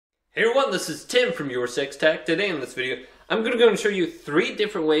Hey everyone, this is Tim from YourSixTech. Today in this video, I'm going to show you 3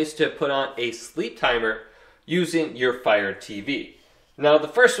 different ways to put on a sleep timer using your Fire TV. Now the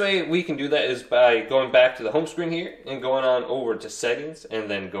first way we can do that is by going back to the home screen here and going on over to settings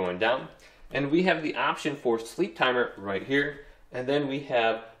and then going down. And we have the option for sleep timer right here. And then we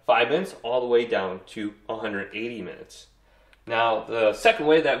have 5 minutes all the way down to 180 minutes. Now the second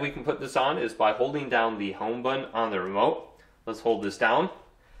way that we can put this on is by holding down the home button on the remote. Let's hold this down.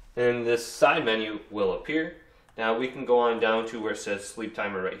 And this side menu will appear. Now we can go on down to where it says sleep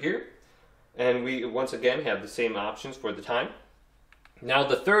timer right here. And we once again have the same options for the time. Now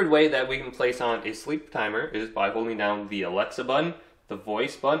the third way that we can place on a sleep timer is by holding down the Alexa button, the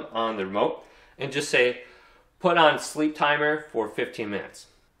voice button on the remote, and just say, put on sleep timer for 15 minutes.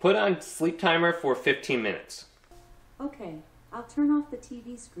 Put on sleep timer for 15 minutes. Okay, I'll turn off the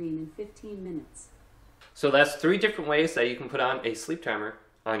TV screen in 15 minutes. So that's 3 different ways that you can put on a sleep timer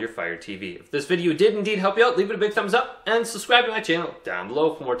on your Fire TV. If this video did indeed help you out, leave it a big thumbs up and subscribe to my channel down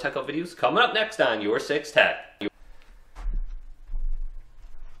below for more tech videos coming up next on YourSixTech.